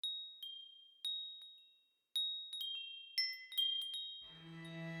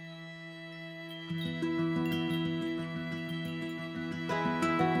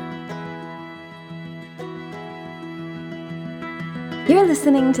You're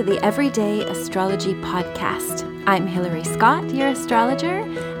listening to the Everyday Astrology Podcast. I'm Hilary Scott, your astrologer,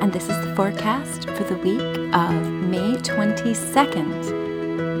 and this is the forecast for the week of May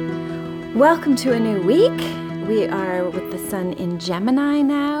 22nd. Welcome to a new week. We are with the sun in Gemini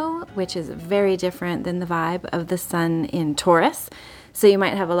now, which is very different than the vibe of the sun in Taurus. So you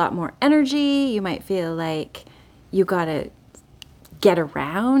might have a lot more energy. You might feel like you gotta get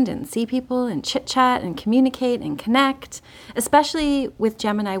around and see people and chit chat and communicate and connect, especially with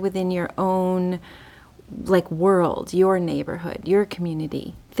Gemini within your own world, your neighborhood, your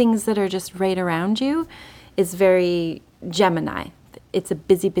community. Things that are just right around you is very Gemini. It's a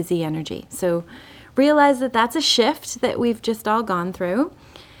busy, busy energy. So realize that that's a shift that we've just all gone through.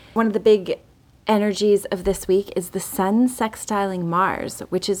 One of the big energies of this week is the sun sextiling Mars,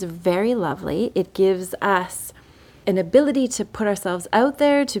 which is very lovely. It gives us an ability to put ourselves out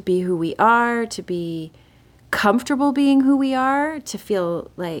there, to be who we are, to be comfortable being who we are, to feel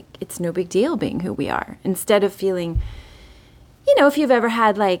like it's no big deal being who we are. Instead of feeling, if you've ever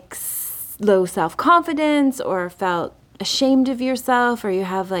had low self-confidence or felt ashamed of yourself, or you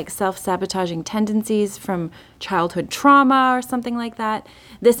have self-sabotaging tendencies from childhood trauma or something like that,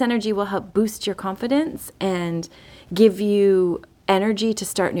 this energy will help boost your confidence and give you energy to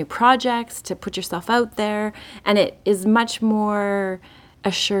start new projects, to put yourself out there. And it is much more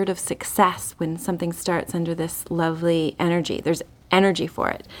assured of success when something starts under this lovely energy. There's energy for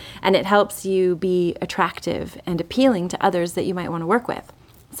it. And it helps you be attractive and appealing to others that you might want to work with.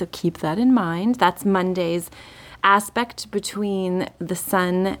 So keep that in mind. That's Monday's aspect between the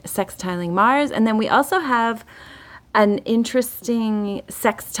sun sextiling Mars. And then we also have an interesting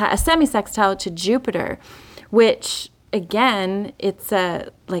semi-sextile to Jupiter, which again, it's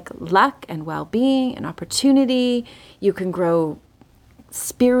luck and well-being and opportunity. You can grow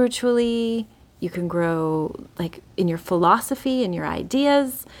spiritually. You can grow in your philosophy and your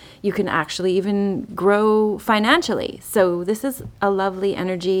ideas. You can actually even grow financially. So this is a lovely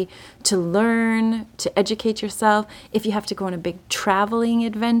energy to learn, to educate yourself. If you have to go on a big traveling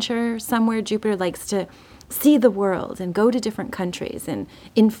adventure somewhere, Jupiter likes to see the world and go to different countries and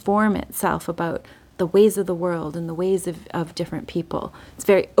inform itself about the ways of the world and the ways of different people. It's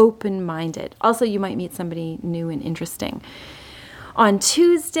very open-minded. Also, you might meet somebody new and interesting. On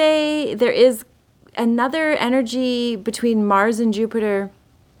Tuesday, there is another energy between Mars and Jupiter,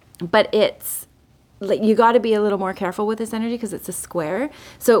 but it's you got to be a little more careful with this energy because it's a square.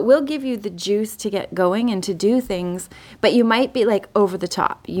 So it will give you the juice to get going and to do things, but you might be over the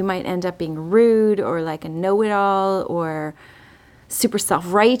top. You might end up being rude or a know-it-all or super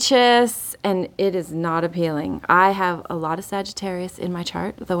self-righteous, and it is not appealing. I have a lot of Sagittarius in my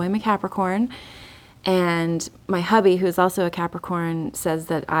chart, though I'm a Capricorn, and my hubby, who's also a Capricorn, says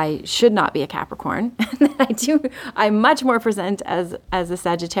that I should not be a Capricorn. I much more present as a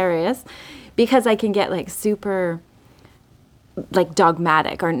Sagittarius because I can get super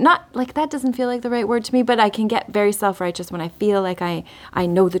dogmatic, or not, that doesn't feel like the right word to me, but I can get very self-righteous when I feel like I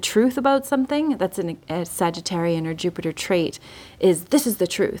know the truth about something. That's a Sagittarian or Jupiter trait, is this is the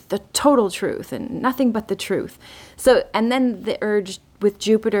truth, the total truth, and nothing but the truth. So, and then the urge with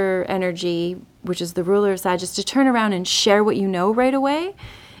Jupiter energy, which is the ruler of Sag, is to turn around and share what you know right away.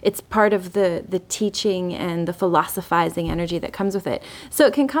 It's part of the teaching and the philosophizing energy that comes with it. So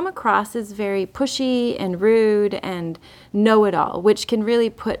it can come across as very pushy and rude and know-it-all, which can really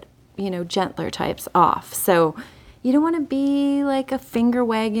put, gentler types off. So you don't want to be like a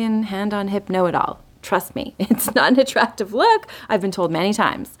finger-wagging, hand-on-hip know-it-all. Trust me, it's not an attractive look. I've been told many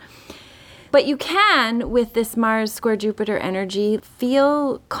times. But you can, with this Mars square Jupiter energy,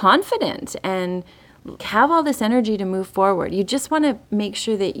 feel confident and have all this energy to move forward. You just want to make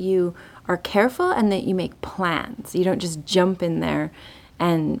sure that you are careful and that you make plans. You don't just jump in there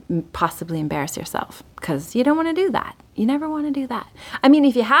and possibly embarrass yourself, because you don't want to do that. You never want to do that. I mean,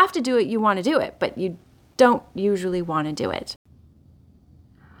 if you have to do it, you want to do it, but you don't usually want to do it.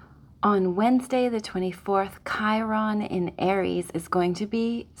 On Wednesday, the 24th, Chiron in Aries is going to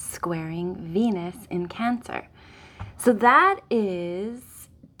be squaring Venus in Cancer. So that is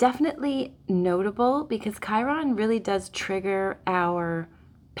definitely notable because Chiron really does trigger our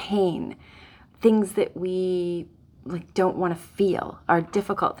pain, things that we don't want to feel, are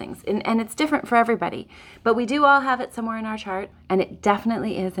difficult things. And it's different for everybody, but we do all have it somewhere in our chart, and it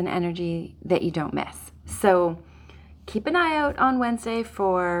definitely is an energy that you don't miss. So keep an eye out on Wednesday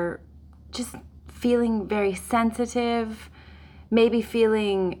for just feeling very sensitive, maybe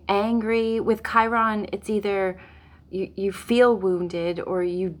feeling angry. With Chiron, it's either you feel wounded or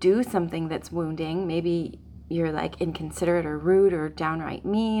you do something that's wounding, maybe you're like inconsiderate or rude or downright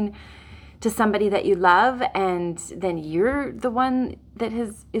mean to somebody that you love, and then you're the one that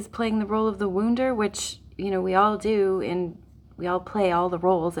is playing the role of the wounder, which, we all do, and we all play all the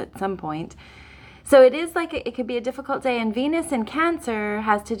roles at some point. So it is like it could be a difficult day. And Venus in Cancer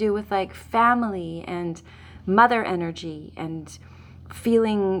has to do with like family and mother energy and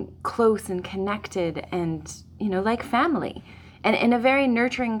feeling close and connected and, like family, and in a very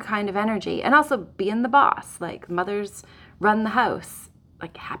nurturing kind of energy. And also being the boss, like mothers run the house,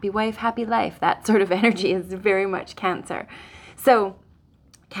 like happy wife, happy life. That sort of energy is very much Cancer. So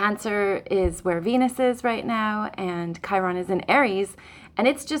Cancer is where Venus is right now, and Chiron is in Aries, and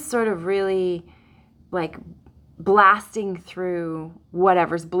it's just sort of really like blasting through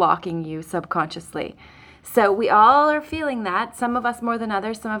whatever's blocking you subconsciously. So we all are feeling that, some of us more than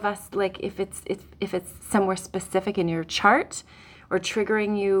others. Some of us, like if it's somewhere specific in your chart or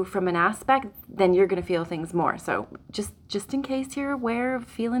triggering you from an aspect, then you're going to feel things more. So just in case you're aware of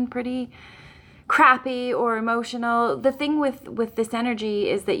feeling pretty crappy or emotional, the thing with this energy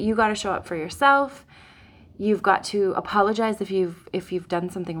is that you got to show up for yourself. You've got to apologize if you've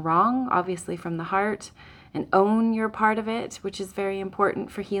done something wrong, obviously from the heart, and own your part of it, which is very important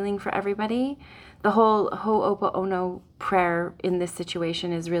for healing for everybody. The whole Ho'oponopono prayer in this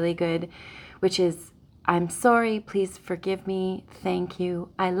situation is really good, which is, I'm sorry, please forgive me, thank you,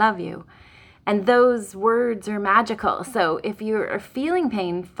 I love you. And those words are magical. So if you are feeling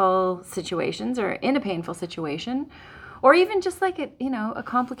painful situations or in a painful situation, or even just like a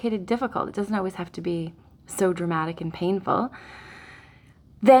complicated, difficult, it doesn't always have to be so dramatic and painful,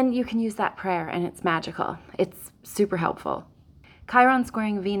 then you can use that prayer and it's magical. It's super helpful. Chiron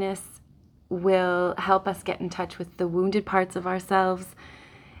squaring Venus will help us get in touch with the wounded parts of ourselves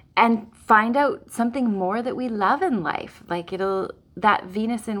and find out something more that we love in life. Like that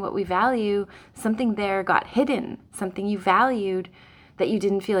Venus in what we value, something there got hidden, something you valued that you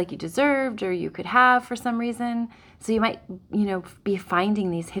didn't feel like you deserved or you could have for some reason. So you might, be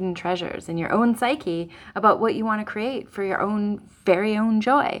finding these hidden treasures in your own psyche about what you want to create for your own very own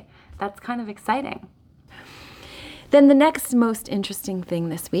joy. That's kind of exciting. Then the next most interesting thing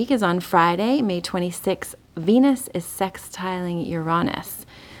this week is on Friday, May 26th, Venus is sextiling Uranus.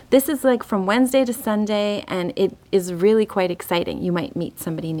 This is like from Wednesday to Sunday, and it is really quite exciting. You might meet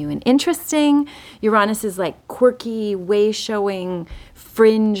somebody new and interesting. Uranus is like quirky, way-showing,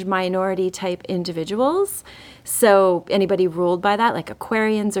 fringe minority type individuals. So anybody ruled by that, like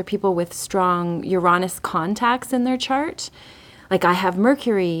Aquarians or people with strong Uranus contacts in their chart. Like I have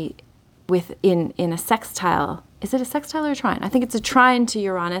Mercury in a sextile. Is it a sextile or a trine? I think it's a trine to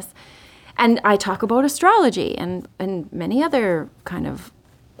Uranus. And I talk about astrology and many other kind of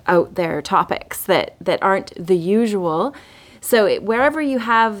out there topics that aren't the usual. So wherever you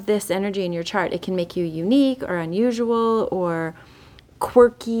have this energy in your chart, it can make you unique or unusual or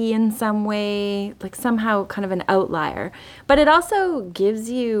quirky in some way, like somehow kind of an outlier. But it also gives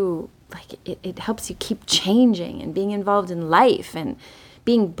you, like, it helps you keep changing and being involved in life and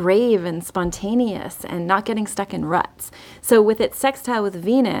being brave and spontaneous and not getting stuck in ruts. So with its sextile with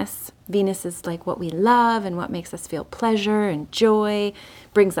Venus, Venus is like what we love and what makes us feel pleasure and joy,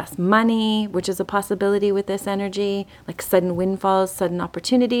 brings us money, which is a possibility with this energy, like sudden windfalls, sudden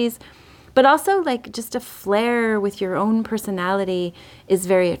opportunities. But also like just a flair with your own personality is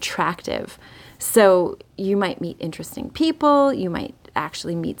very attractive. So you might meet interesting people, you might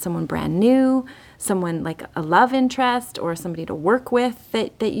actually meet someone brand new, someone like a love interest or somebody to work with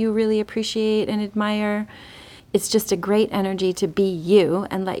that you really appreciate and admire. It's just a great energy to be you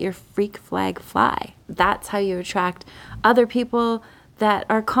and let your freak flag fly. That's how you attract other people that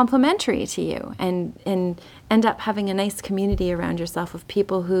are complementary to you and end up having a nice community around yourself of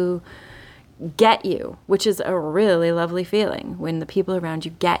people who get you, which is a really lovely feeling when the people around you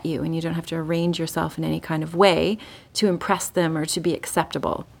get you and you don't have to arrange yourself in any kind of way to impress them or to be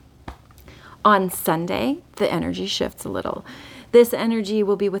acceptable. On Sunday, the energy shifts a little. This energy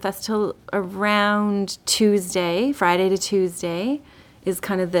will be with us till around Tuesday. Friday to Tuesday is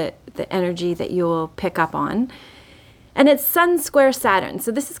kind of the energy that you'll pick up on. And it's Sun square Saturn.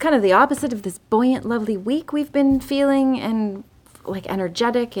 So this is kind of the opposite of this buoyant, lovely week we've been feeling and like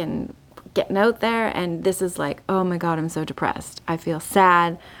energetic and getting out there. And this is like, oh my God, I'm so depressed. I feel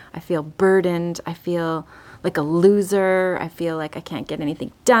sad. I feel burdened. I feel like a loser. I feel like I can't get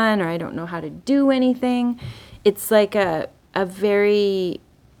anything done or I don't know how to do anything. It's like a very,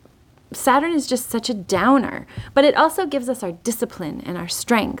 Saturn is just such a downer, but it also gives us our discipline and our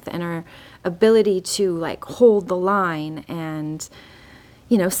strength and our ability to like hold the line and,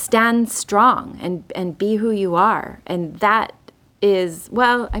 stand strong and be who you are. And that is,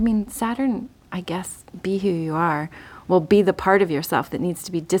 Saturn, I guess, be who you are, will be the part of yourself that needs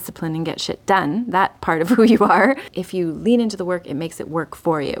to be disciplined and get shit done, that part of who you are. If you lean into the work, it makes it work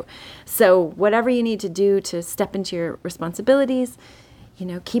for you. So whatever you need to do to step into your responsibilities,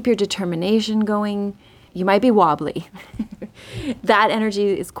 keep your determination going. You might be wobbly. That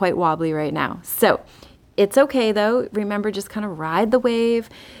energy is quite wobbly right now. So it's okay though. Remember, just kind of ride the wave.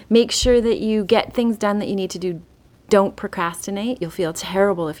 Make sure that you get things done that you need to do. Don't procrastinate. You'll feel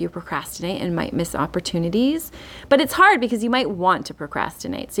terrible if you procrastinate and might miss opportunities. But it's hard because you might want to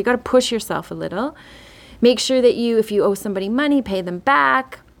procrastinate. So you got to push yourself a little. Make sure that if you owe somebody money, pay them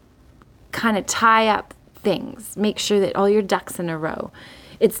back. Kind of tie up things. Make sure that all your ducks in a row.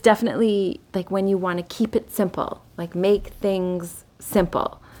 It's definitely like when you want to keep it simple, like make things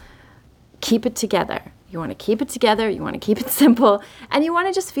simple. Keep it together. You want to keep it together, you want to keep it simple, and you want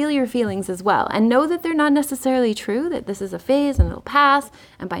to just feel your feelings as well. And know that they're not necessarily true, that this is a phase and it'll pass,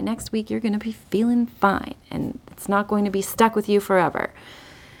 and by next week you're going to be feeling fine, and it's not going to be stuck with you forever.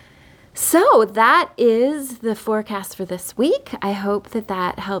 So that is the forecast for this week. I hope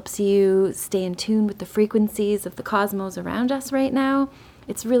that helps you stay in tune with the frequencies of the cosmos around us right now.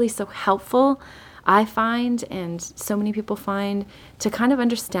 It's really so helpful, I find, and so many people find, to kind of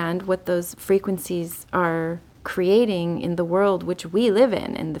understand what those frequencies are creating in the world which we live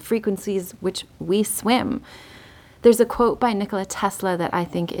in and the frequencies which we swim. There's a quote by Nikola Tesla that I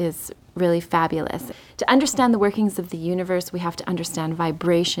think is really fabulous. To understand the workings of the universe, we have to understand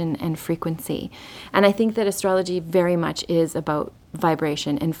vibration and frequency. And I think that astrology very much is about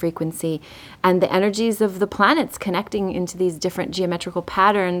vibration and frequency and the energies of the planets connecting into these different geometrical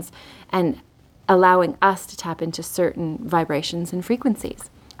patterns and allowing us to tap into certain vibrations and frequencies.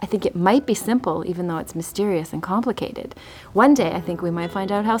 I think it might be simple, even though it's mysterious and complicated. One day, I think we might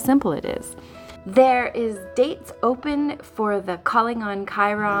find out how simple it is. There is dates open for the Calling on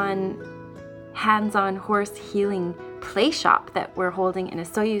Chiron hands-on horse healing play shop that we're holding in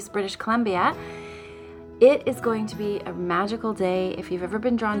Soyuz, British Columbia. It is going to be a magical day. If you've ever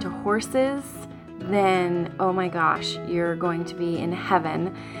been drawn to horses, then, oh my gosh, you're going to be in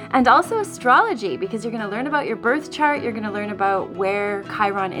heaven. And also astrology, because you're going to learn about your birth chart, you're going to learn about where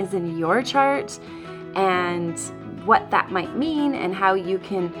Chiron is in your chart, and what that might mean, and how you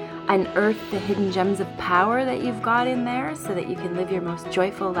can unearth the hidden gems of power that you've got in there so that you can live your most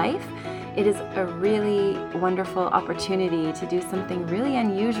joyful life. It is a really wonderful opportunity to do something really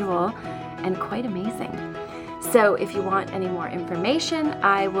unusual and quite amazing. So if you want any more information,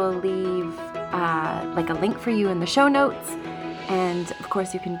 I will leave a link for you in the show notes. And of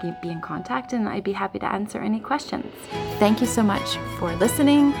course, you can be in contact, and I'd be happy to answer any questions. Thank you so much for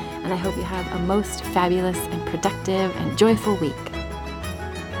listening, and I hope you have a most fabulous and productive and joyful week.